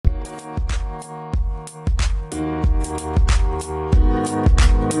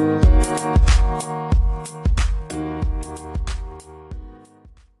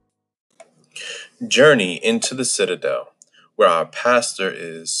journey into the Citadel, where our pastor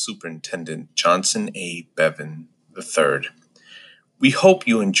is Superintendent Johnson A. Bevan III. We hope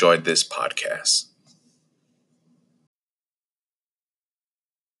you enjoyed this podcast.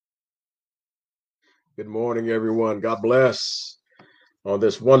 Good morning, everyone. God bless. On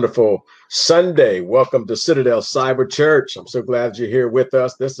this wonderful Sunday, welcome to Citadel Cyber Church. I'm so glad you're here with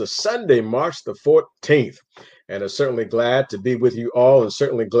us. This is Sunday, March the 14th, and I'm certainly glad to be with you all and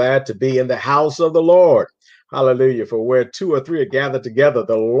certainly glad to be in the house of the Lord. Hallelujah. For where two or three are gathered together,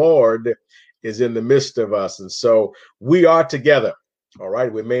 the Lord is in the midst of us. And so we are together. All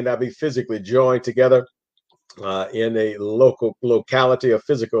right. We may not be physically joined together in a locality, a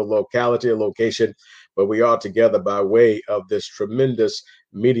physical locality, a location, but we are together by way of this tremendous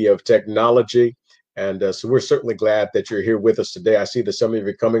media of technology. And so we're certainly glad that you're here with us today. I see that some of you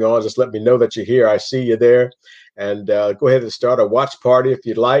are coming on. Just let me know that you're here. I see you there. And go ahead and start a watch party if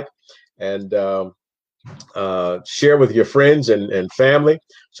you'd like. And share with your friends and family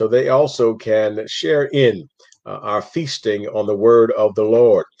so they also can share in our feasting on the word of the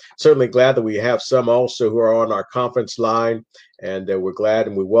Lord. Certainly glad that we have some also who are on our conference line, and we're glad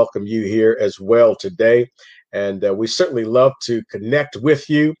and we welcome you here as well today. And we certainly love to connect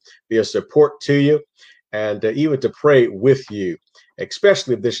with you, be a support to you, and even to pray with you,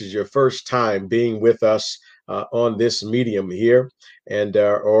 especially if this is your first time being with us on this medium here, and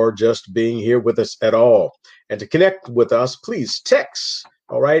or just being here with us at all. And to connect with us, please text.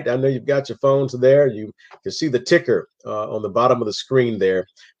 All right. I know you've got your phones there. You can see the ticker on the bottom of the screen there.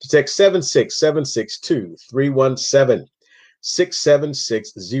 To text 76762-317.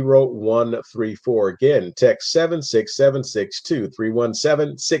 676-0134. Again, text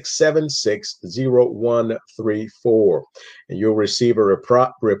 76762-317 676-0134. And you'll receive a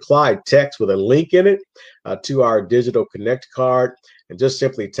reply text with a link in it to our Digital Connect card. And just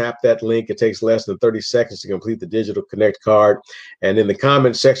simply tap that link. It takes less than 30 seconds to complete the Digital Connect card. And in the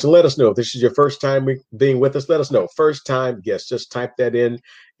comment section, let us know if this is your first time being with us. Let us know. First time guest. Just type that in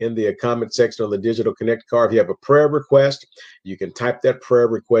the comment section on the Digital Connect card. If you have a prayer request, you can type that prayer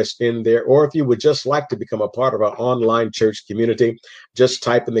request in there. Or if you would just like to become a part of our online church community, just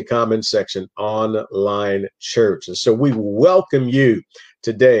type in the comment section, online church. And so we welcome you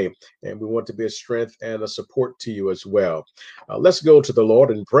today, and we want to be a strength and a support to you as well. Let's go to the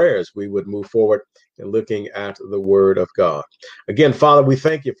Lord in prayer as we would move forward in looking at the word of God. Again, Father, we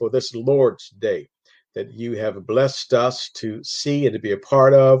thank you for this Lord's Day that you have blessed us to see and to be a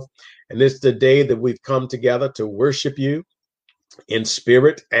part of. And it's the day that we've come together to worship you in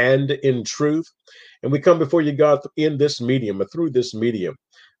spirit and in truth. And we come before you, God, in this medium or through this medium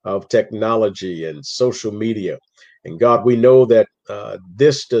of technology and social media. And God, we know that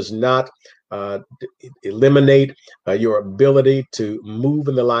this does not eliminate your ability to move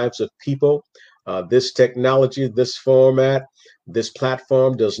in the lives of people. This technology, this format, this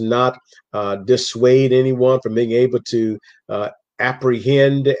platform does not dissuade anyone from being able to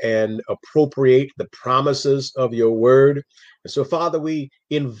apprehend and appropriate the promises of your word. And so, Father, we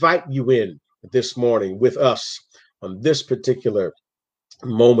invite you in this morning with us on this particular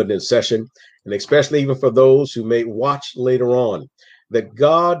moment in session, and especially even for those who may watch later on, that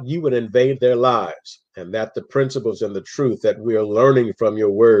God, you would invade their lives, and that the principles and the truth that we are learning from your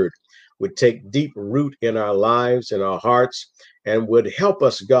word would take deep root in our lives, in our hearts, and would help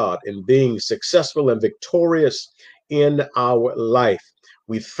us, God, in being successful and victorious in our life.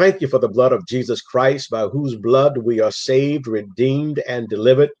 We thank you for the blood of Jesus Christ, by whose blood we are saved, redeemed, and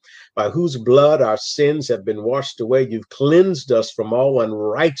delivered, by whose blood our sins have been washed away. You've cleansed us from all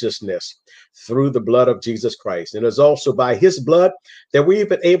unrighteousness through the blood of Jesus Christ. And it's also by his blood that we've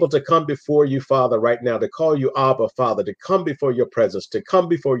been able to come before you, Father, right now, to call you Abba, Father, to come before your presence, to come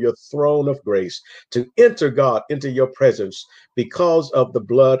before your throne of grace, to enter, God, into your presence because of the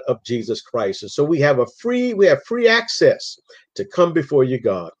blood of Jesus Christ. And so we have free access to come before you,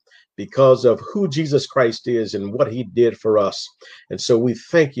 God, because of who Jesus Christ is and what he did for us. And so we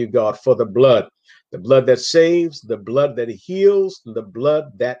thank you, God, for the blood that saves, the blood that heals, and the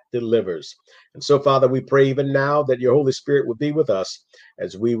blood that delivers. And so, Father, we pray even now that your Holy Spirit would be with us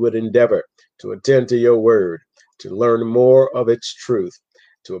as we would endeavor to attend to your word, to learn more of its truth,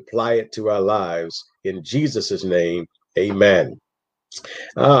 to apply it to our lives. In Jesus' name, amen.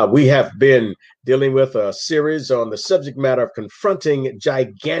 We have been dealing with a series on the subject matter of confronting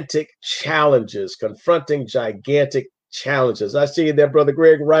gigantic challenges. I see you there, Brother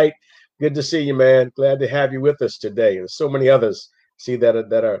Greg Wright. Good to see you, man. Glad to have you with us today. And so many others see that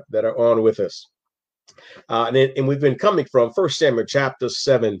are on with us. And we've been coming from 1 Samuel chapter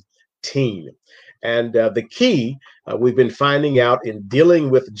 17. And the key we've been finding out in dealing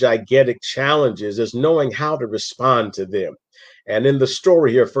with gigantic challenges is knowing how to respond to them. And in the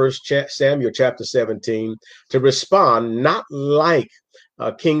story here, Samuel chapter 17, to respond not like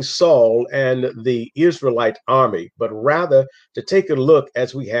King Saul and the Israelite army, but rather to take a look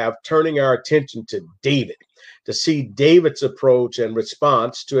as we have turning our attention to David, to see David's approach and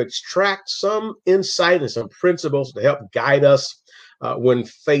response, to extract some insight and some principles to help guide us when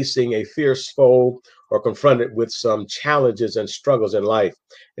facing a fierce foe or confronted with some challenges and struggles in life.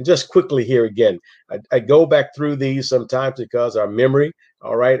 And just quickly here again, I go back through these sometimes because our memory,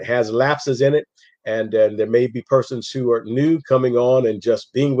 all right, has lapses in it. And there may be persons who are new coming on and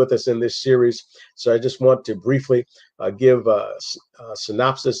just being with us in this series. So I just want to briefly give a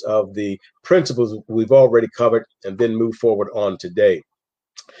synopsis of the principles we've already covered and then move forward on today.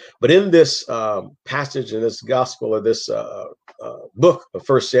 But in this passage, in this gospel, or this book of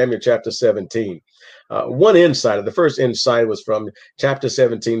 1 Samuel chapter 17, one insight, the first insight was from chapter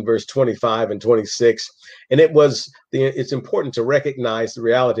 17, verse 25 and 26. And it's important to recognize the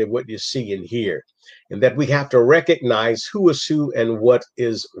reality of what you see and hear, and that we have to recognize who is who and what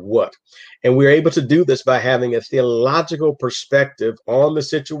is what. And we're able to do this by having a theological perspective on the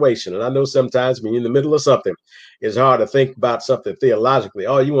situation. And I know sometimes when you're in the middle of something, it's hard to think about something theologically.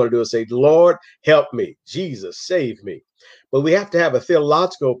 All you want to do is say, Lord, help me. Jesus, save me. But we have to have a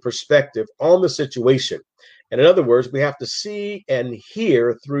theological perspective on the situation. And in other words, we have to see and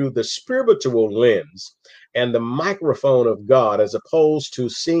hear through the spiritual lens and the microphone of God, as opposed to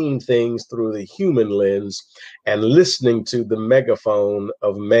seeing things through the human lens and listening to the megaphone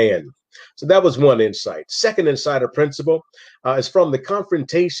of man. So that was one insight. Second insight or principle is from the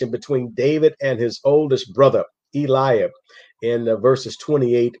confrontation between David and his oldest brother, Eliab, in verses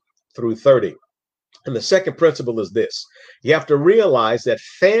 28 through 30. And the second principle is this: you have to realize that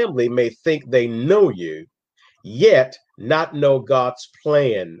family may think they know you, yet not know God's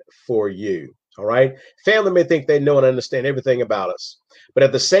plan for you. All right. Family may think they know and understand everything about us, but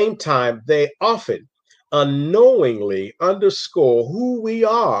at the same time, they often unknowingly underscore who we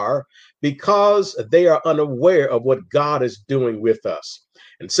are because they are unaware of what God is doing with us.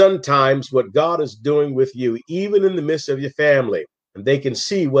 And sometimes what God is doing with you, even in the midst of your family, and they can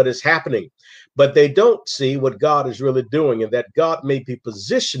see what is happening, but they don't see what God is really doing, and that God may be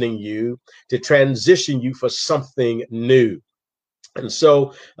positioning you to transition you for something new. And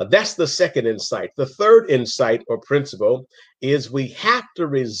so that's the second insight. The third insight or principle is we have to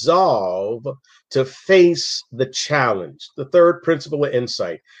resolve to face the challenge. The third principle or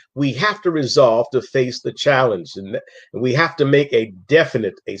insight, we have to resolve to face the challenge. And we have to make a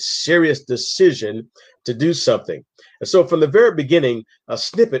definite, a serious decision to do something. And so from the very beginning, a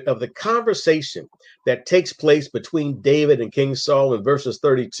snippet of the conversation that takes place between David and King Saul in verses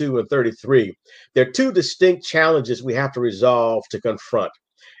 32 and 33, there are two distinct challenges we have to resolve to confront.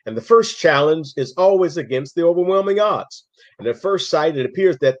 And the first challenge is always against the overwhelming odds. And at first sight, it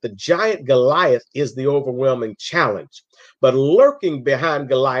appears that the giant Goliath is the overwhelming challenge. But lurking behind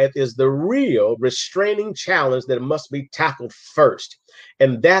Goliath is the real restraining challenge that must be tackled first.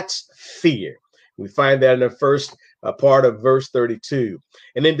 And that's fear. We find that in the first part of verse 32.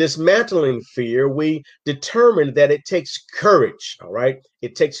 And in dismantling fear, we determine that it takes courage. All right.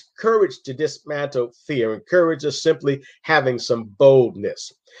 It takes courage to dismantle fear. And courage is simply having some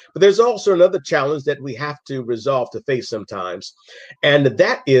boldness. But there's also another challenge that we have to resolve to face sometimes. And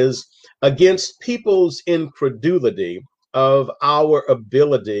that is against people's incredulity of our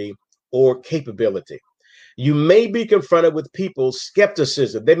ability or capability. You may be confronted with people's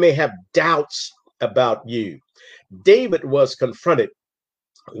skepticism. They may have doubts about you. David was confronted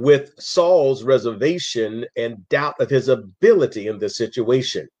with Saul's reservation and doubt of his ability in this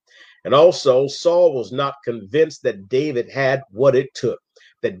situation. And also, Saul was not convinced that David had what it took,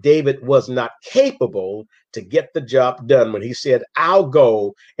 that David was not capable to get the job done when he said, I'll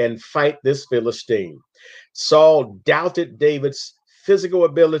go and fight this Philistine. Saul doubted David's physical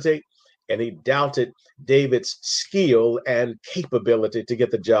ability, and he doubted David's skill and capability to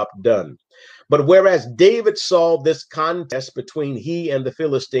get the job done. But whereas David saw this contest between he and the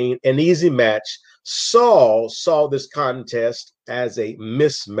Philistine an easy match, Saul saw this contest as a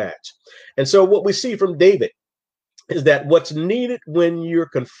mismatch. And so what we see from David is that what's needed when you're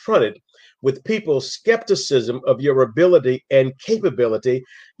confronted with people's skepticism of your ability and capability,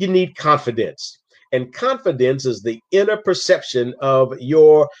 you need confidence. And confidence is the inner perception of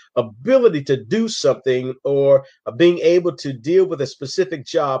your ability to do something, or being able to deal with a specific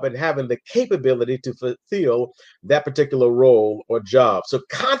job and having the capability to fulfill that particular role or job. So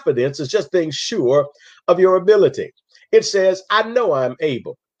confidence is just being sure of your ability. It says, I know I'm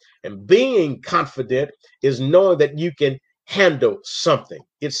able. And being confident is knowing that you can handle something.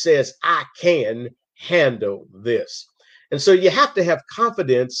 It says, I can handle this. And so you have to have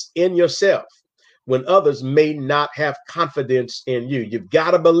confidence in yourself when others may not have confidence in you. You've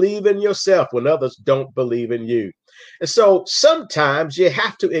got to believe in yourself when others don't believe in you. And so sometimes you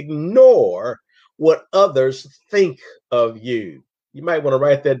have to ignore what others think of you. You might want to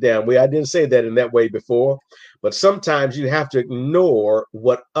write that down. I didn't say that in that way before, but sometimes you have to ignore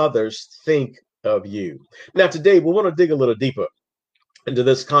what others think of you. Now, today we want to dig a little deeper into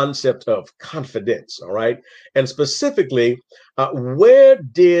this concept of confidence, all right? And specifically, where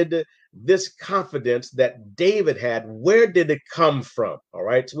did this confidence that David had, where did it come from? All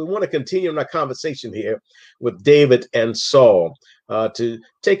right, so we want to continue our conversation here with David and Saul to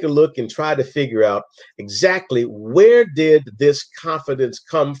take a look and try to figure out exactly where did this confidence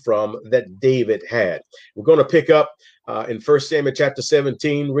come from that David had. We're going to pick up in 1 Samuel chapter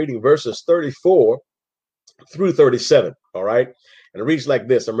 17, reading verses 34 through 37, all right? And it reads like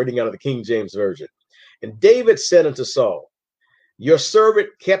this. I'm reading out of the King James Version. And David said unto Saul, your servant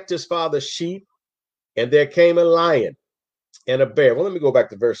kept his father's sheep, and there came a lion and a bear. Well, let me go back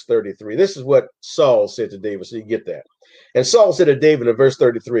to verse 33. This is what Saul said to David, so you get that. And Saul said to David in verse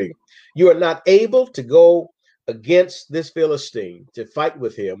 33, you are not able to go against this Philistine to fight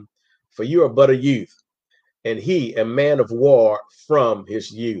with him, for you are but a youth, and he a man of war from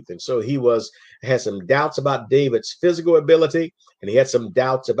his youth. And so he had some doubts about David's physical ability, and he had some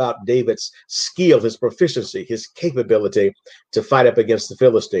doubts about David's skill, his proficiency, his capability to fight up against the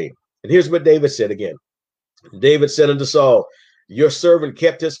Philistine. And here's what David said again. David said unto Saul, your servant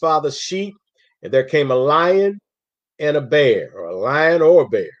kept his father's sheep, and there came a lion and a bear, or a lion or a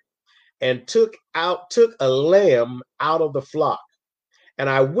bear, and took a lamb out of the flock. And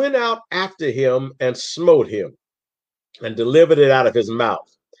I went out after him and smote him and delivered it out of his mouth.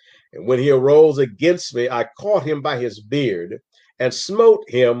 And when he arose against me, I caught him by his beard and smote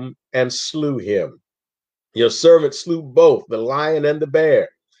him and slew him. Your servant slew both the lion and the bear.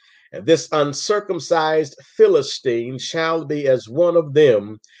 And this uncircumcised Philistine shall be as one of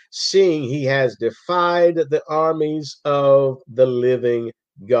them, seeing he has defied the armies of the living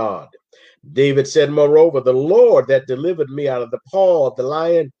God. David said, moreover, the Lord that delivered me out of the paw of the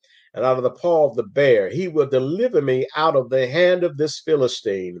lion and out of the paw of the bear, he will deliver me out of the hand of this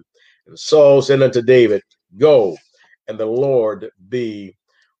Philistine. And Saul said unto David, go, and the Lord be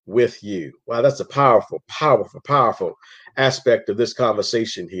with you. Wow, that's a powerful, powerful, powerful aspect of this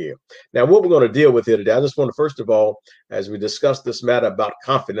conversation here. Now, what we're going to deal with here today, I just want to, first of all, as we discuss this matter about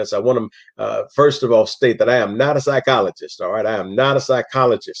confidence, I want to, first of all, state that I am not a psychologist, all right? I am not a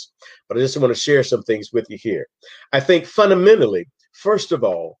psychologist, but I just want to share some things with you here. I think fundamentally, first of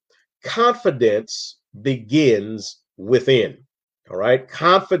all, confidence begins within, all right?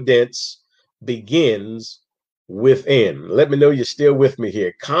 Confidence begins within. Let me know you're still with me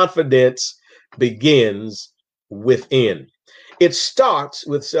here. Confidence begins within. It starts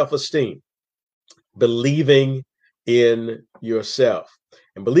with self-esteem, believing in yourself.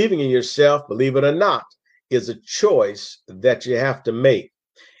 And believing in yourself, believe it or not, is a choice that you have to make.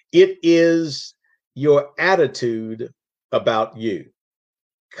 It is your attitude about you.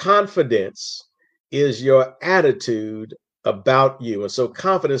 Confidence is your attitude about you. And so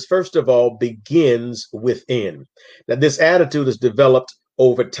confidence, first of all, begins within. Now, this attitude is developed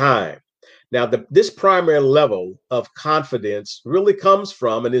over time. Now, this primary level of confidence really comes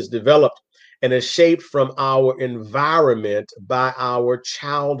from and is developed and is shaped from our environment by our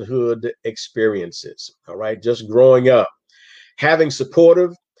childhood experiences. All right, just growing up, having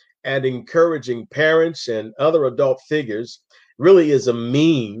supportive and encouraging parents and other adult figures really is a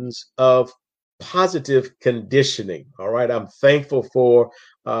means of positive conditioning. All right, I'm thankful for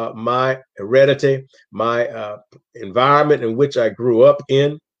my heredity, my environment in which I grew up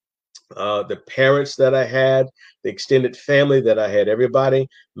in, the parents that I had, the extended family that I had. Everybody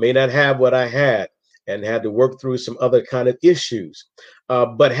may not have what I had and had to work through some other kind of issues.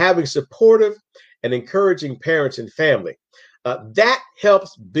 But having supportive and encouraging parents and family, that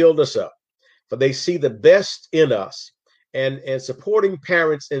helps build us up, for they see the best in us. And supporting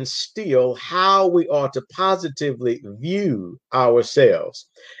parents instill how we are to positively view ourselves,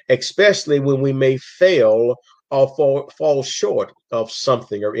 especially when we may fail or fall short of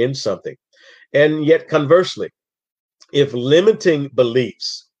something or in something. And yet conversely, if limiting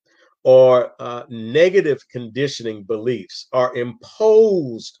beliefs or negative conditioning beliefs are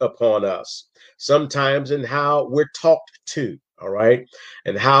imposed upon us, sometimes in how we're talked to, all right,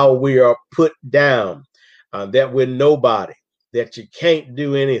 and how we are put down, that we're nobody, that you can't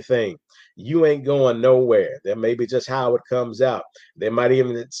do anything, you ain't going nowhere. That may be just how it comes out. They might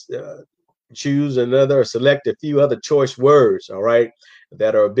even choose another or select a few other choice words, all right,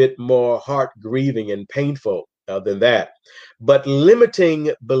 that are a bit more heart grieving and painful than that. But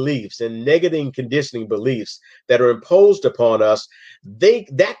limiting beliefs and negative conditioning beliefs that are imposed upon us,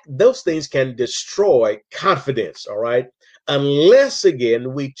 those things can destroy confidence, all right, unless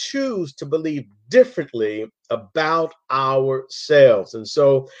again we choose to believe differently about ourselves. And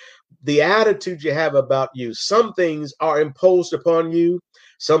so the attitude you have about you, some things are imposed upon you,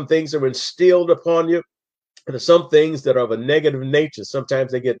 some things are instilled upon you, and some things that are of a negative nature.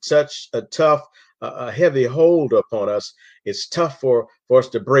 Sometimes they get such a tough, a heavy hold upon us. It's tough for us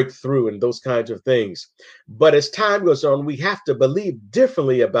to break through and those kinds of things. But as time goes on, we have to believe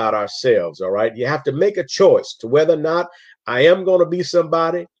differently about ourselves. All right. You have to make a choice to whether or not I am going to be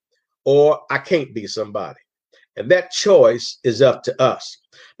somebody or I can't be somebody. And that choice is up to us.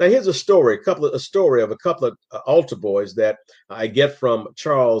 Now, here's a story, a story of a couple of altar boys that I get from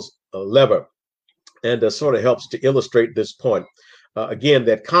Charles Lever, and sort of helps to illustrate this point. Again,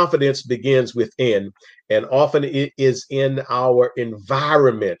 that confidence begins within, and often it is in our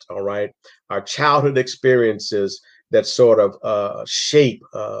environment, all right, our childhood experiences that sort of shape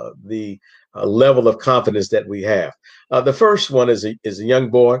the level of confidence that we have. The first one is a young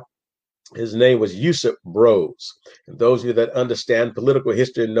boy. His name was Yusuf Broz. And those of you that understand political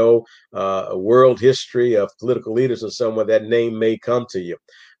history know world history of political leaders or someone, that name may come to you.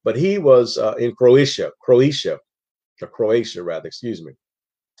 But he was in Croatia rather, excuse me.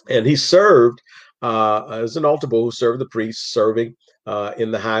 And he served as an altar boy who served the priests, serving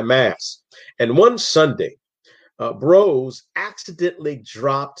in the high mass. And one Sunday, Broz accidentally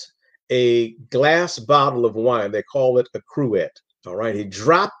dropped a glass bottle of wine. They call it a cruet. All right. He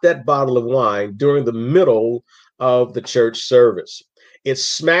dropped that bottle of wine during the middle of the church service. It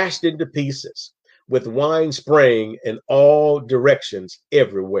smashed into pieces with wine spraying in all directions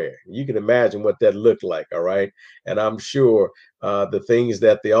everywhere. You can imagine what that looked like. All right. And I'm sure the things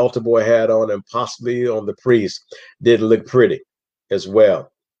that the altar boy had on and possibly on the priest didn't look pretty as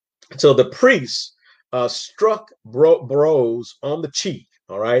well. So the priest struck Broz on the cheek.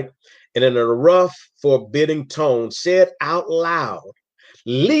 All right. And in a rough, forbidding tone, said out loud,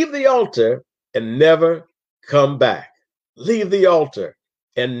 "Leave the altar and never come back. Leave the altar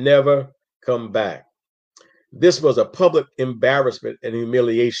and never come back." This was a public embarrassment and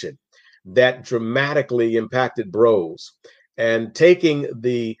humiliation that dramatically impacted Broz. And taking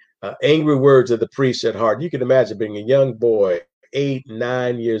the angry words of the priest at heart, you can imagine being a young boy, 8,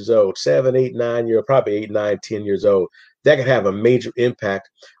 9 years old, 7, 8, 9 years, probably 8, 9, 10 years old. That could have a major impact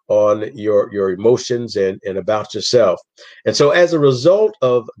on your emotions and about yourself. And so as a result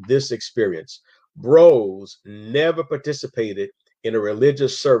of this experience, Broz never participated in a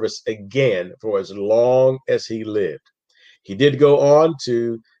religious service again for as long as he lived. He did go on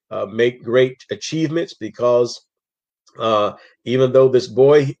to make great achievements because even though this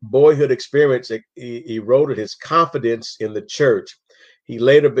boyhood experience eroded his confidence in the church, he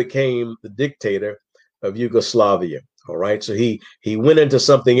later became the dictator of Yugoslavia. All right. So he went into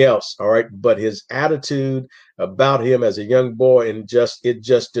something else. All right. But his attitude about him as a young boy and it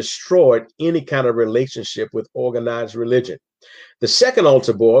just destroyed any kind of relationship with organized religion. The second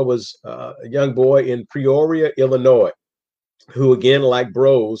altar boy was a young boy in Peoria, Illinois, who again, like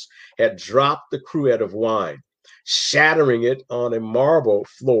Broz, had dropped the cruet of wine, shattering it on a marble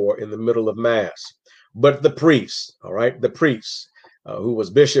floor in the middle of mass. But the priest, all right, the priest, who was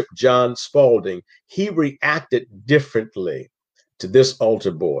Bishop John Spalding, he reacted differently to this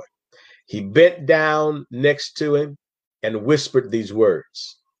altar boy. He bent down next to him and whispered these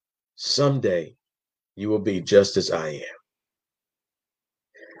words: "Someday you will be just as I am."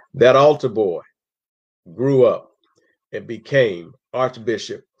 That altar boy grew up and became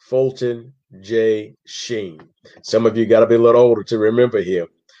Archbishop Fulton J. Sheen. Some of you got to be a little older to remember him,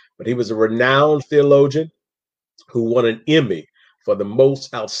 but he was a renowned theologian who won an Emmy for the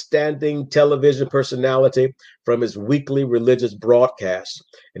most outstanding television personality from his weekly religious broadcasts.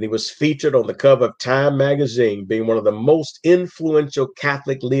 And he was featured on the cover of Time magazine, being one of the most influential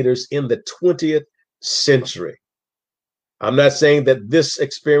Catholic leaders in the 20th century. I'm not saying that this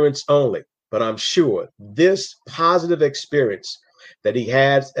experience only, but I'm sure this positive experience that he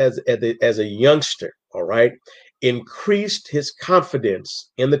had as a youngster, all right, increased his confidence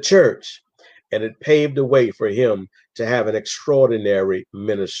in the church, and it paved the way for him to have an extraordinary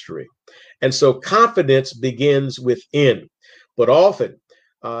ministry. And so confidence begins within, but often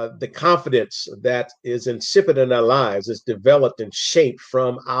the confidence that is insipid in our lives is developed and shaped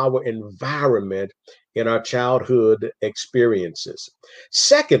from our environment in our childhood experiences.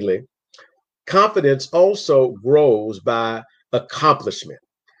 Secondly, Confidence also grows by accomplishment.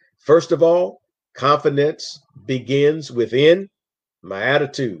 First of all, confidence begins within my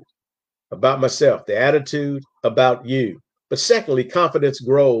attitude about myself, the attitude about you. But secondly, confidence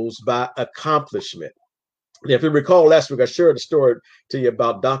grows by accomplishment. And if you recall last week, I shared a story to you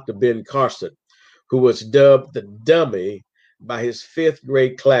about Dr. Ben Carson, who was dubbed the dummy by his fifth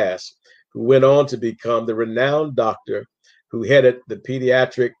grade class, who went on to become the renowned doctor who headed the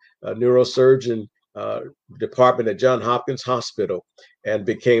pediatric neurosurgeon department at Johns Hopkins Hospital and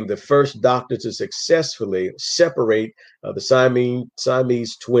became the first doctor to successfully separate the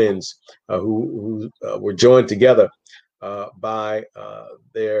Siamese twins who were joined together by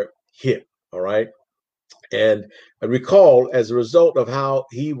their hip. All right. And I recall, as a result of how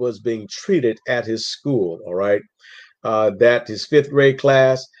he was being treated at his school, all right, that his fifth grade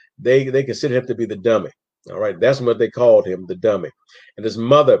class, they considered him to be the dummy. All right, that's what they called him, the dummy. And his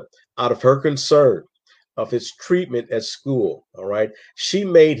mother, out of her concern of his treatment at school, all right, she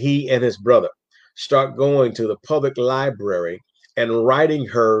made he and his brother start going to the public library and writing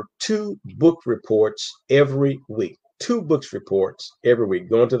her 2 book reports every week. 2 books reports every week,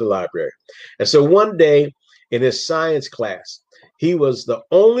 going to the library. And so one day in his science class, he was the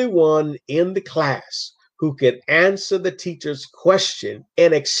only one in the class who could answer the teacher's question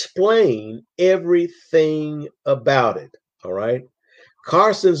and explain everything about it. All right.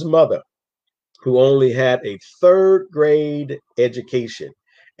 Carson's mother, who only had a 3rd grade education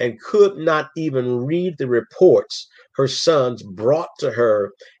and could not even read the reports her sons brought to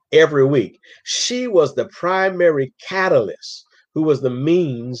her every week, she was the primary catalyst who was the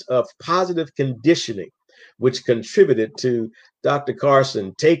means of positive conditioning, which contributed to Dr.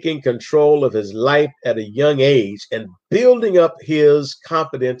 Carson taking control of his life at a young age and building up his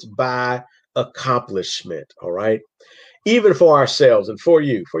confidence by accomplishment. All right. Even for ourselves and for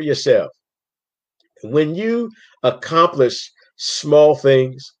you, for yourself, when you accomplish small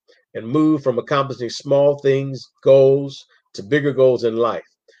things and move from accomplishing small things, goals, to bigger goals in life,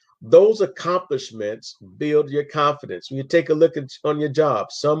 those accomplishments build your confidence. When you take a look on your job,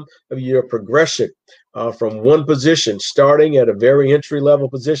 some of your progression from one position, starting at a very entry level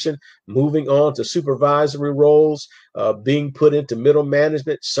position, moving on to supervisory roles, being put into middle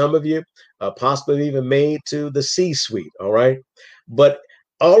management, some of you possibly even made to the C-suite. All right. But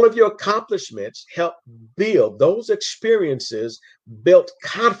all of your accomplishments help build, those experiences built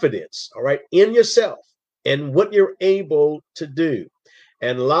confidence, all right, in yourself and what you're able to do.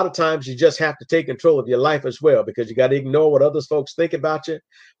 And a lot of times you just have to take control of your life as well, because you got to ignore what others folks think about you,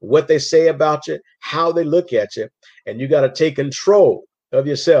 what they say about you, how they look at you. And you got to take control of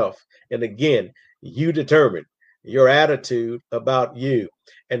yourself. And again, you determine your attitude about you.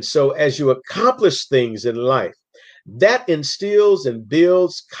 And so as you accomplish things in life, that instills and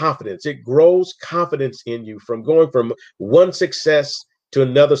builds confidence. It grows confidence in you from going from one success to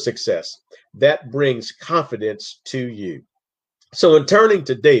another success. That brings confidence to you. So in turning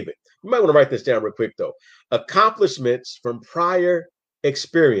to David, you might want to write this down real quick though. Accomplishments from prior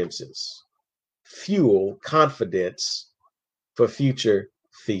experiences fuel confidence for future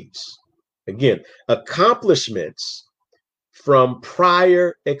feats. Again, accomplishments from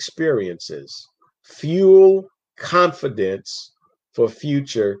prior experiences fuel confidence for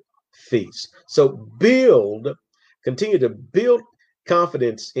future feats. So continue to build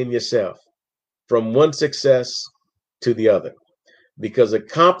confidence in yourself from one success to the other, because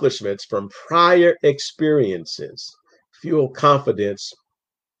accomplishments from prior experiences fuel confidence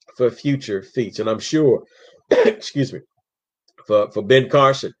for future feats. And I'm sure, excuse me, for Ben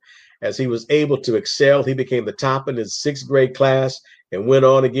Carson, as he was able to excel, he became the top in his 6th grade class and went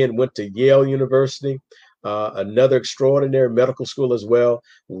to Yale University, another extraordinary medical school as well.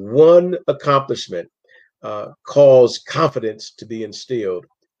 One accomplishment caused confidence to be instilled,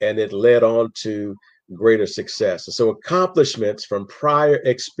 and it led on to greater success. And so accomplishments from prior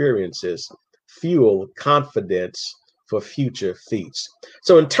experiences fuel confidence for future feats.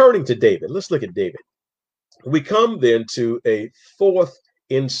 So in turning to David, let's look at David. We come then to a 4th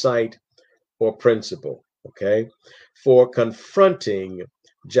insight or principle, okay, for confronting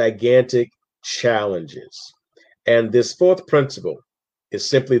gigantic challenges. And this 4th principle is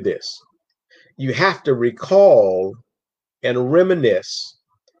simply this: you have to recall and reminisce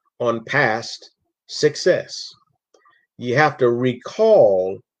on past success. You have to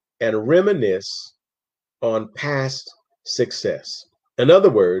recall and reminisce on past success. In other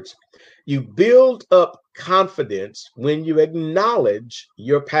words, you build up confidence when you acknowledge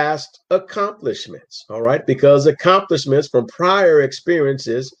your past accomplishments, all right? Because accomplishments from prior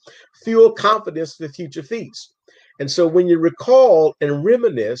experiences fuel confidence for future feats. And so when you recall and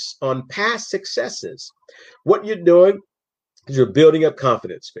reminisce on past successes, what you're doing is you're building up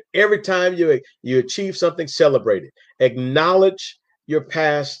confidence. Every time you achieve something, celebrate it. Acknowledge your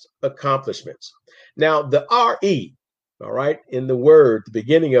past accomplishments. Now, the RE, all right, in the word, the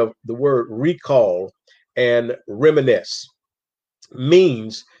beginning of the word recall and reminisce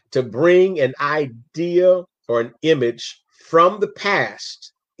means to bring an idea or an image from the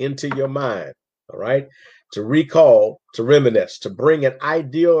past into your mind. All right. To recall, to reminisce, to bring an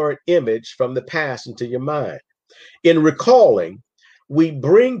idea or an image from the past into your mind. In recalling, we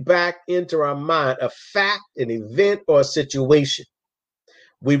bring back into our mind a fact, an event, or a situation.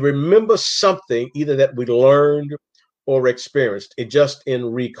 We remember something either that we learned or experienced, it just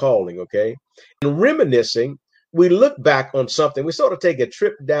in recalling, okay? In reminiscing, we look back on something. We sort of take a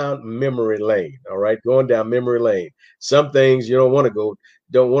trip down memory lane, all right? Going down memory lane. Some things you don't want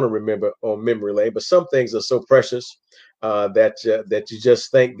to remember on memory lane, but some things are so precious that you just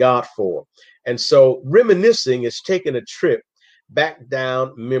thank God for. And so reminiscing is taking a trip back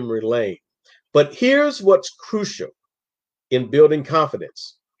down memory lane. But here's what's crucial in building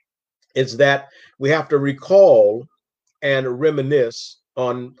confidence is that we have to recall and reminisce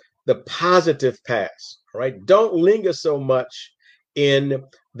on the positive past, right? Don't linger so much in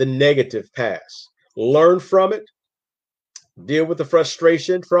the negative past. Learn from it, deal with the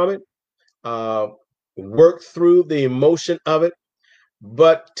frustration from it, uh, work through the emotion of it.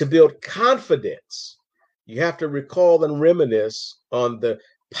 But to build confidence, you have to recall and reminisce on the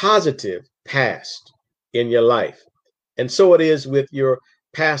positive past in your life. And so it is with your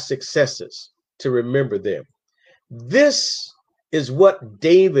past successes to remember them. This is what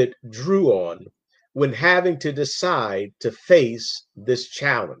David drew on when having to decide to face this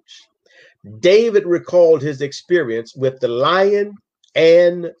challenge. David recalled his experience with the lion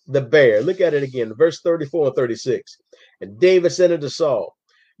and the bear. Look at it again, verse 34 and 36. And David said unto Saul,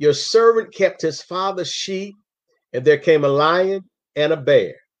 your servant kept his father's sheep, and there came a lion and a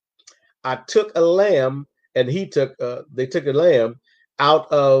bear. I took a lamb, and they took a lamb out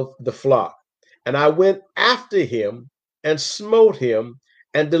of the flock. And I went after him and smote him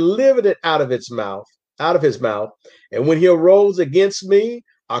and delivered it out of his mouth. And when he arose against me,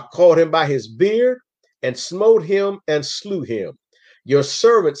 I caught him by his beard and smote him and slew him. Your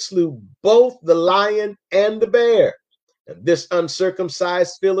servant slew both the lion and the bear. And this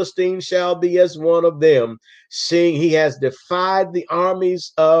uncircumcised Philistine shall be as one of them, seeing he has defied the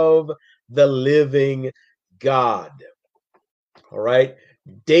armies of the living God. All right.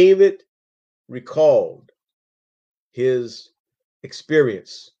 David recalled his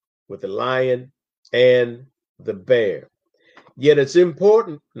experience with the lion and the bear. Yet it's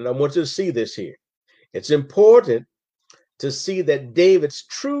important, and I want you to see this here. It's important to see that David's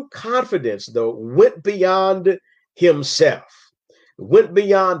true confidence, though, went beyond himself, went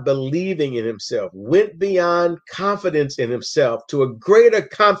beyond believing in himself, went beyond confidence in himself to a greater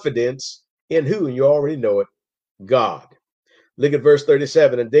confidence in who? And you already know it, God. Look at verse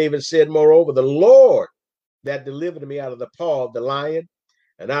 37. And David said, moreover, the Lord that delivered me out of the paw of the lion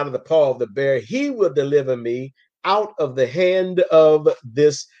and out of the paw of the bear, he will deliver me out of the hand of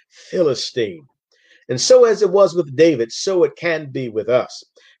this Philistine. And so as it was with David, so it can be with us.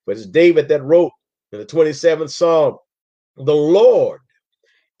 But it's David that wrote in the 27th Psalm, the Lord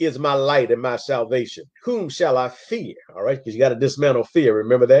is my light and my salvation. Whom shall I fear? All right, because you got to dismantle fear.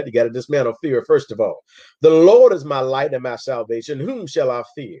 Remember that? You got to dismantle fear first of all. The Lord is my light and my salvation. Whom shall I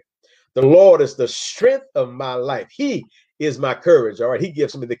fear? The Lord is the strength of my life. He is my courage. All right, he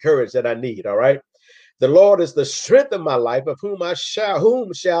gives me the courage that I need. All right. The Lord is the strength of my life, of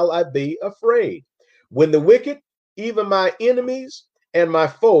whom shall I be afraid? When the wicked, even my enemies and my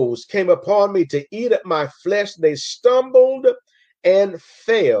foes, came upon me to eat up my flesh, they stumbled and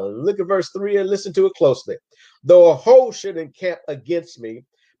fell. Look at verse 3 and listen to it closely. Though a host should encamp against me,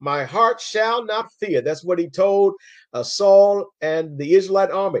 my heart shall not fear. That's what he told Saul and the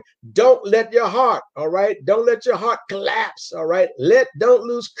Israelite army. Don't let your heart, all right? Don't let your heart collapse, all right? Don't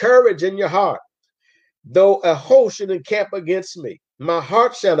lose courage in your heart. Though a host should encamp against me, my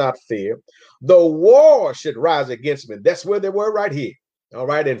heart shall not fear. Though war should rise against me. That's where they were right here. All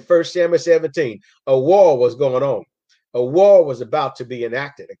right, in 1 Samuel 17, a war was going on. A war was about to be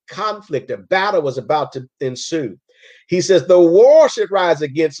enacted. A conflict, a battle was about to ensue. He says, the war should rise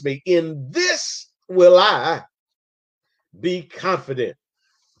against me. In this will I be confident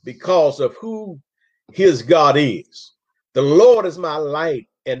because of who his God is. The Lord is my light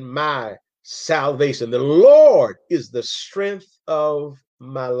and my salvation. The Lord is the strength of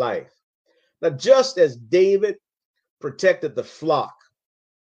my life. Now, just as David protected the flock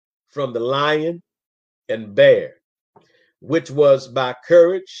from the lion and bear, which was by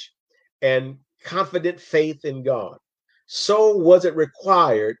courage and confident faith in God, so was it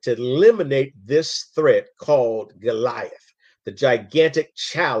required to eliminate this threat called Goliath, the gigantic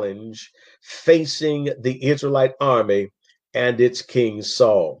challenge facing the Israelite army and its king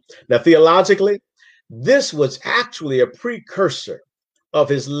Saul. Now, theologically, this was actually a precursor of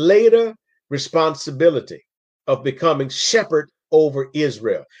his later responsibility of becoming shepherd over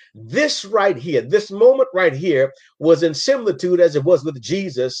Israel. This right here, this moment right here, was in similitude as it was with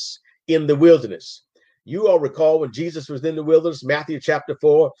Jesus in the wilderness. You all recall when Jesus was in the wilderness, Matthew chapter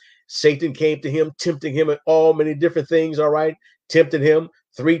 4, Satan came to him, tempting him in all many different things, all right, tempted him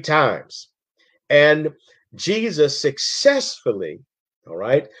 3 times. And Jesus successfully, all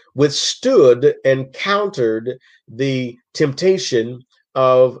right, withstood and countered the temptation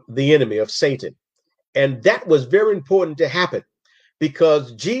of the enemy, of Satan. And that was very important to happen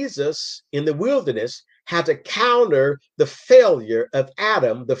because Jesus in the wilderness had to counter the failure of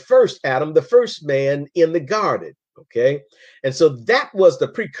Adam, the first man in the garden. Okay. And so that was the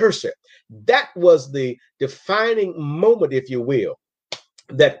precursor. That was the defining moment, if you will,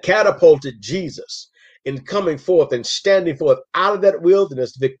 that catapulted Jesus in coming forth and standing forth out of that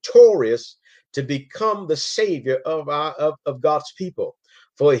wilderness victorious to become the savior of God's people.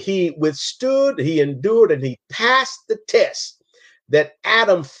 For he withstood, he endured, and he passed the test that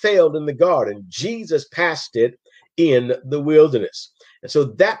Adam failed in the garden. Jesus passed it in the wilderness. And so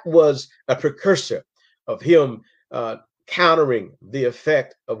that was a precursor of him countering the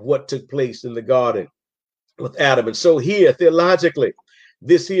effect of what took place in the garden with Adam. And so here, theologically,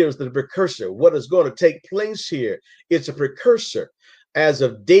 this here is the precursor. What is going to take place here? It's a precursor as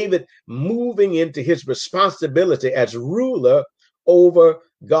of David moving into his responsibility as ruler over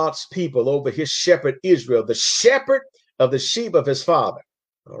God's people, over his shepherd Israel, the shepherd of the sheep of his father.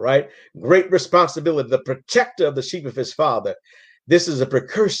 All right. Great responsibility, the protector of the sheep of his father. This is a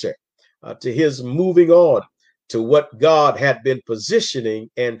precursor to his moving on to what God had been positioning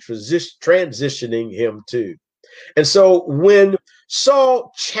and transitioning him to. And so when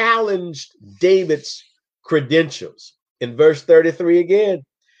Saul challenged David's credentials in verse 33 again,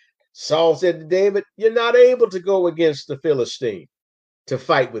 Saul said to David, "You're not able to go against the Philistine to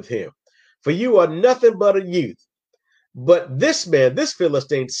fight with him, for you are nothing but a youth. But this man, this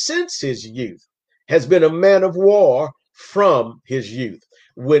Philistine, since his youth, has been a man of war from his youth."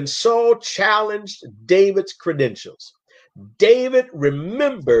 When Saul challenged David's credentials, David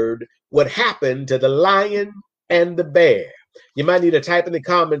remembered what happened to the lion and the bear. You might need to type in the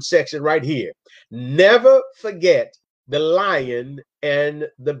comment section right here. Never forget the lion and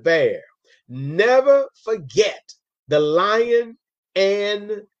the bear. Never forget the lion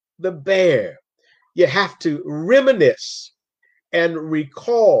and the bear. You have to reminisce and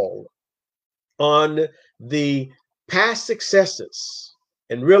recall on the past successes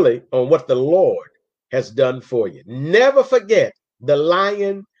and really on what the Lord has done for you. Never forget the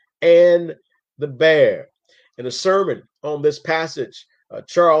lion and the bear. In a sermon on this passage,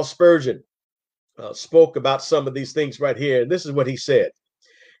 Charles Spurgeon spoke about some of these things right here. And this is what he said.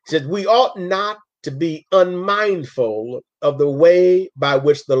 He said, "We ought not to be unmindful of the way by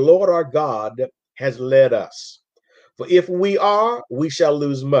which the Lord our God has led us. For if we are, we shall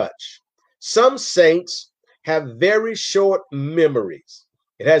lose much. Some saints have very short memories.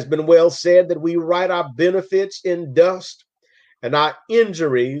 It has been well said that we write our benefits in dust and our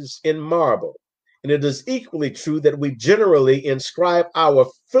injuries in marble. And it is equally true that we generally inscribe our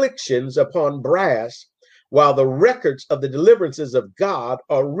afflictions upon brass, while the records of the deliverances of God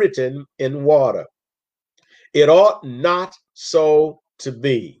are written in water. It ought not so to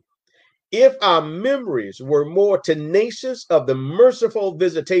be. If our memories were more tenacious of the merciful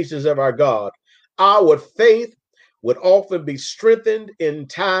visitations of our God, our faith would often be strengthened in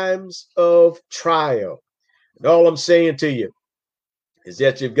times of trial." And all I'm saying to you is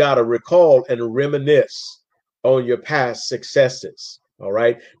that you've got to recall and reminisce on your past successes. All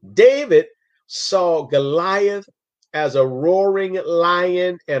right. David saw Goliath as a roaring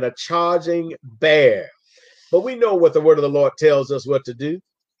lion and a charging bear. But we know what the word of the Lord tells us what to do.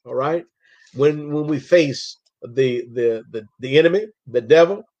 All right. When we face the enemy, the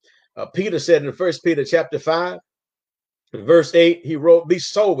devil, Peter said in 1 Peter chapter 5, verse 8, he wrote, "Be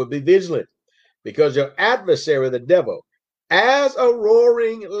sober, be vigilant, because your adversary, the devil, as a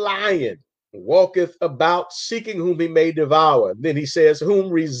roaring lion, walketh about seeking whom he may devour." Then he says, "Whom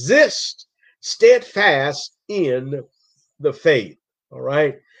resist steadfast in the faith." All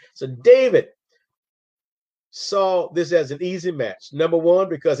right. So David saw this as an easy match. Number one,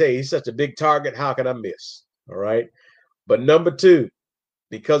 because, hey, he's such a big target. How can I miss? All right. But number two,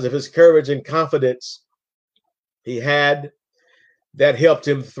 because of his courage and confidence he had that helped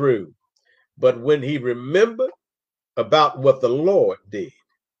him through. But when he remembered about what the Lord did,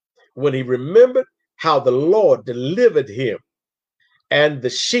 when he remembered how the Lord delivered him and the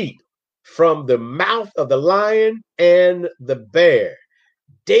sheep from the mouth of the lion and the bear,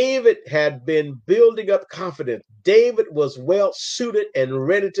 David had been building up confidence. David was well suited and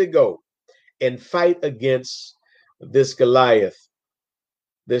ready to go and fight against this Goliath,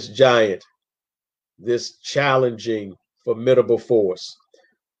 this giant, this challenging, formidable force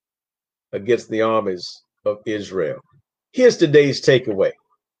against the armies of Israel. Here's today's takeaway.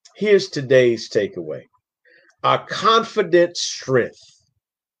 Here's today's takeaway. Our confident strength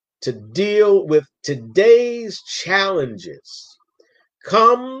to deal with today's challenges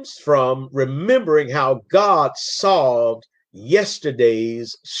comes from remembering how God solved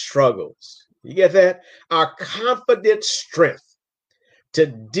yesterday's struggles. You get that? Our confident strength to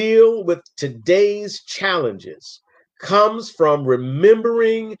deal with today's challenges comes from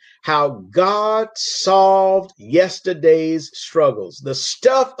remembering how God solved yesterday's struggles. The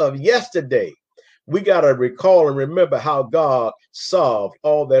stuff of yesterday, we got to recall and remember how God solved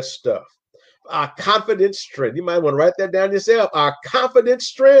all that stuff. Our confident strength, you might want to write that down yourself. Our confident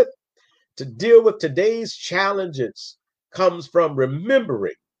strength to deal with today's challenges comes from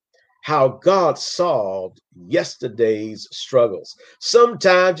remembering how God solved yesterday's struggles.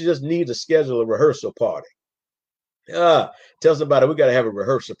 Sometimes you just need to schedule a rehearsal party. Tell somebody we got to have a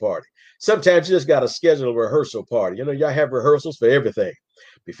rehearsal party. Sometimes you just got to schedule a rehearsal party. You know, y'all have rehearsals for everything.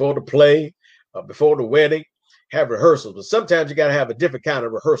 Before the play, before the wedding, have rehearsals. But sometimes you got to have a different kind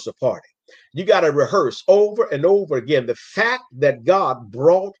of rehearsal party. You got to rehearse over and over again the fact that God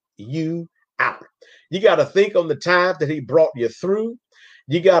brought you out. You got to think on the time that he brought you through.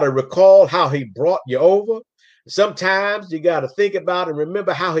 You got to recall how he brought you over. Sometimes you got to think about and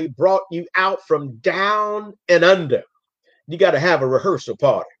remember how he brought you out from down and under. You got to have a rehearsal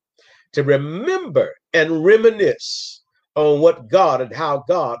party to remember and reminisce on what God and how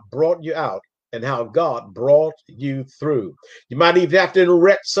God brought you out and how God brought you through. You might even have to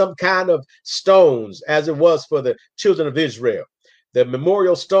erect some kind of stones, as it was for the children of Israel, the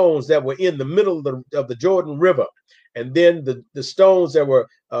memorial stones that were in the middle of the Jordan River, and then the stones that were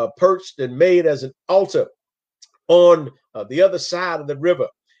perched and made as an altar on the other side of the river.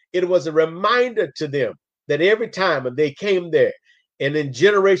 It was a reminder to them that every time when they came there, and in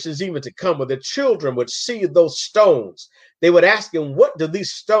generations even to come, when the children would see those stones, they would ask them, what do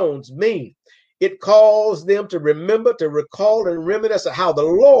these stones mean? It calls them to remember, to recall and reminisce of how the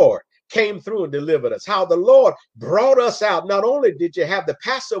Lord came through and delivered us, how the Lord brought us out. Not only did you have the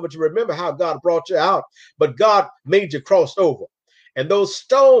Passover to remember how God brought you out, but God made you cross over. And those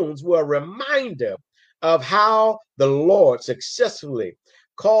stones were a reminder of how the Lord successfully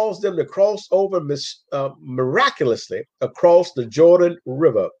caused them to cross over miraculously across the Jordan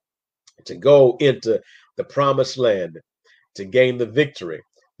River to go into the promised land, to gain the victory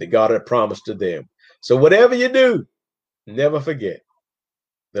that God had promised to them. So whatever you do, never forget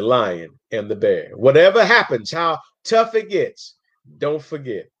the lion and the bear. Whatever happens, how tough it gets, don't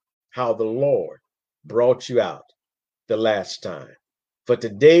forget how the Lord brought you out the last time. For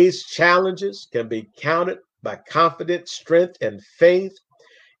today's challenges can be countered by confident strength and faith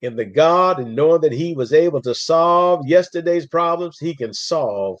in the God, and knowing that he was able to solve yesterday's problems, he can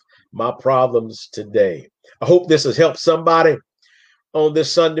solve my problems today. I hope this has helped somebody on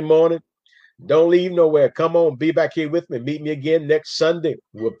this Sunday morning. Don't leave nowhere. Come on, be back here with me. Meet me again next Sunday.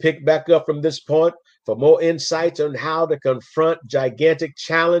 We'll pick back up from this point for more insights on how to confront gigantic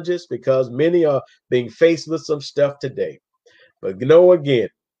challenges, because many are being faced with some stuff today. But know again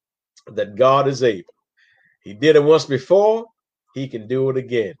that God is able. He did it once before. He can do it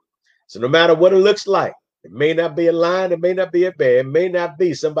again. So no matter what it looks like, it may not be a lion, it may not be a bear, it may not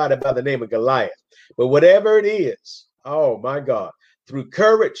be somebody by the name of Goliath, but whatever it is, oh my God, through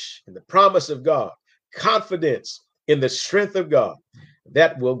courage and the promise of God, confidence in the strength of God,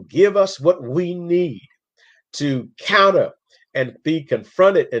 that will give us what we need to counter and be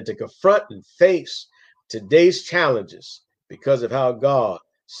confronted and to confront and face today's challenges because of how God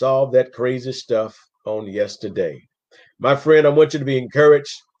solved that crazy stuff on yesterday. My friend, I want you to be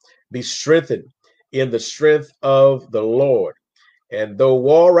encouraged, be strengthened in the strength of the Lord. And though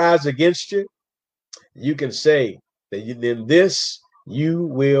war rise against you, you can say that in this you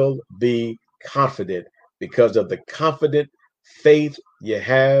will be confident because of the confident faith you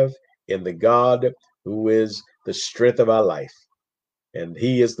have in the God who is the strength of our life. And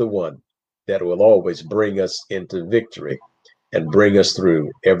he is the one that will always bring us into victory and bring us through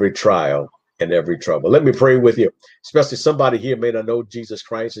every trial and every trouble. Let me pray with you, especially somebody here may not know Jesus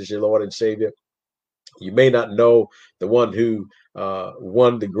Christ as your Lord and Savior. You may not know the one who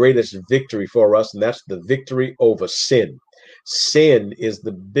won the greatest victory for us, and that's the victory over sin. Sin is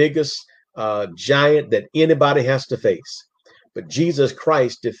the biggest giant that anybody has to face. But Jesus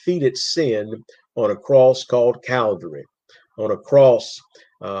Christ defeated sin on a cross called Calvary, on a cross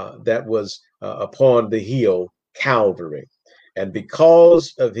that was upon the hill Calvary. And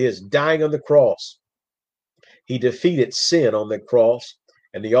because of his dying on the cross, he defeated sin on the cross,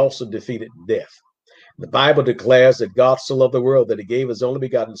 and he also defeated death. The Bible declares that God so loved the world that he gave his only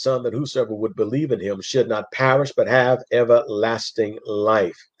begotten Son, that whosoever would believe in him should not perish, but have everlasting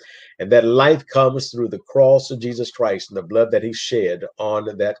life. And that life comes through the cross of Jesus Christ and the blood that he shed on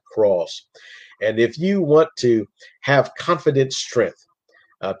that cross. And if you want to have confident strength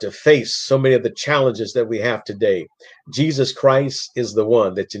to face so many of the challenges that we have today, Jesus Christ is the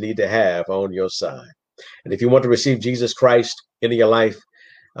one that you need to have on your side. And if you want to receive Jesus Christ into your life,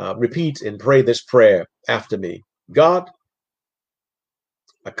 repeat and pray this prayer after me. God,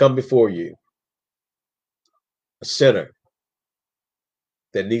 I come before you, a sinner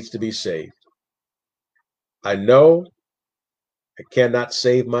that needs to be saved. I know I cannot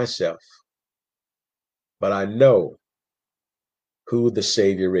save myself, but I know who the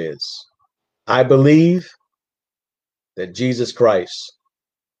Savior is. I believe that Jesus Christ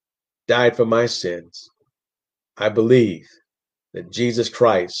died for my sins. I believe that Jesus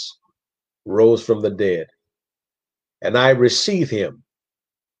Christ rose from the dead, and I receive him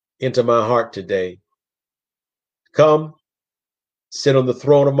into my heart today. Come, sit on the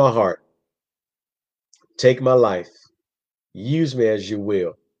throne of my heart. Take my life. Use me as you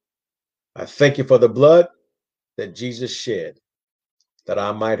will. I thank you for the blood that Jesus shed, that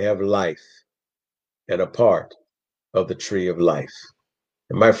I might have life and a part of the tree of life.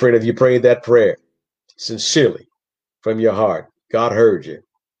 And my friend, if you prayed that prayer sincerely from your heart, God heard you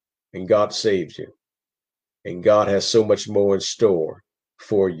and God saved you. And God has so much more in store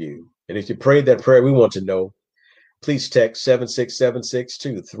for you. And if you prayed that prayer, we want to know. Please text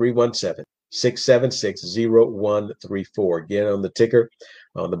 76762 317 676 0134. Again, on the ticker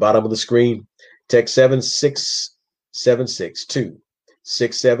on the bottom of the screen, text 76762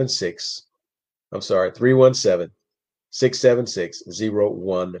 676. I'm sorry, 317 676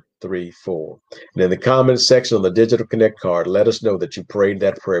 0134. And in the comments section on the Digital Connect card, let us know that you prayed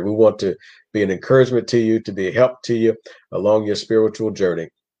that prayer. We want to be an encouragement to you, to be a help to you along your spiritual journey.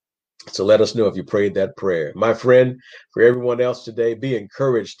 So let us know if you prayed that prayer. My friend, for everyone else today, be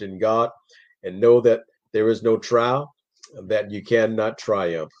encouraged in God and know that there is no trial that you cannot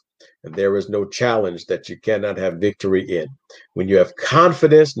triumph. And there is no challenge that you cannot have victory in. When you have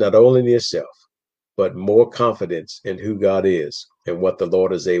confidence, not only in yourself, but more confidence in who God is and what the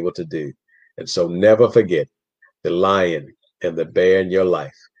Lord is able to do. And so never forget the lion and the bear in your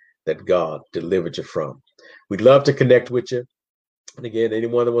life that God delivered you from. We'd love to connect with you. And again,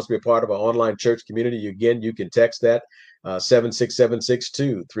 anyone that wants to be a part of our online church community, again, you can text that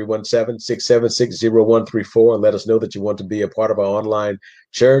 76762 317 676 0134 and let us know that you want to be a part of our online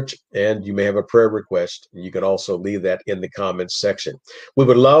church, and you may have a prayer request. You can also leave that in the comments section. We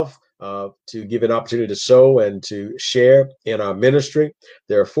would love to give an opportunity to sow and to share in our ministry.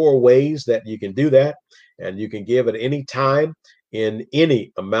 There are 4 ways that you can do that, and you can give at any time in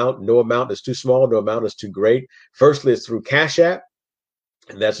any amount. No amount is too small, no amount is too great. Firstly, it's through Cash App.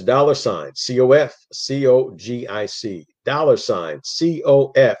 And that's $COF COGIC,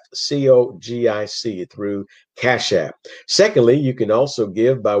 $COF COGIC through Cash App. Secondly, you can also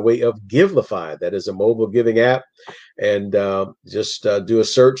give by way of Givelify. That is a mobile giving app. And just do a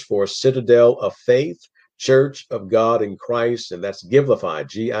search for Citadel of Faith, Church of God in Christ. And that's Givelify,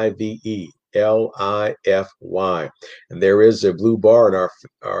 GIVELIFY. And there is a blue bar in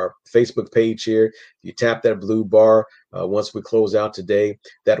our Facebook page here. If you tap that blue bar, once we close out today,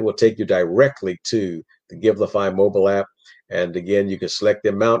 that will take you directly to the Givelify mobile app. And again, you can select the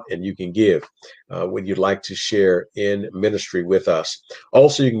amount and you can give when you'd like to share in ministry with us.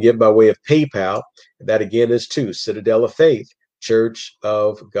 Also, you can give by way of PayPal. That again is to Citadel of Faith, Church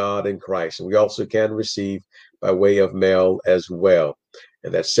of God in Christ. And we also can receive by way of mail as well.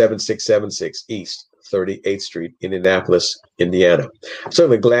 And that's 7676 East 38th Street, Indianapolis, Indiana. I'm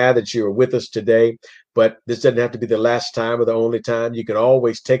certainly glad that you are with us today, but this doesn't have to be the last time or the only time. You can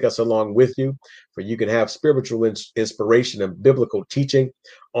always take us along with you, for you can have spiritual inspiration and biblical teaching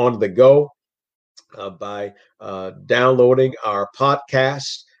on the go by downloading our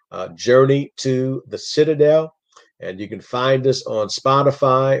podcast, Journey to the Citadel. And you can find us on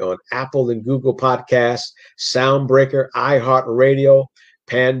Spotify, on Apple and Google Podcasts, Soundbreaker, iHeartRadio,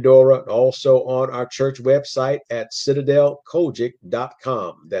 Pandora, also on our church website at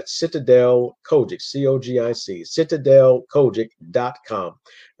citadelcogic.com. That's Citadel Cogic, C-O-G-I-C, citadelcogic.com.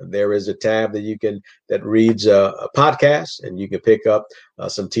 And there is a tab that reads a podcast, and you can pick up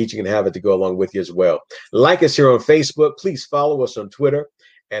some teaching and have it to go along with you as well. Like us here on Facebook. Please follow us on Twitter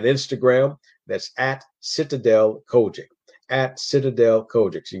and Instagram. That's at Citadel Cogic, at Citadel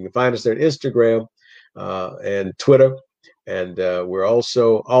Cogic. So you can find us there on Instagram and Twitter. And we're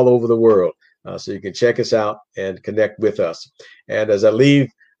also all over the world. So you can check us out and connect with us. And as I leave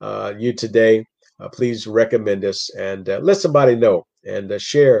you today, please recommend us and let somebody know and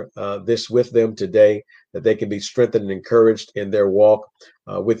share this with them today, that they can be strengthened and encouraged in their walk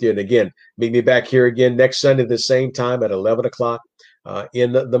with you. And again, meet me back here again next Sunday at the same time at 11 o'clock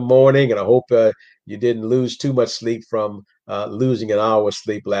in the morning. And I hope you didn't lose too much sleep from losing an hour of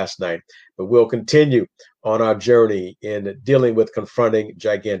sleep last night. But we'll continue on our journey in dealing with confronting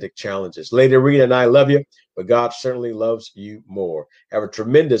gigantic challenges. Lady Rita and I love you, but God certainly loves you more. Have a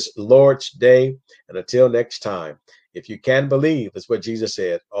tremendous Lord's Day. And until next time, if you can believe, that's what Jesus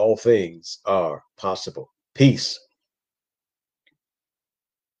said, all things are possible. Peace.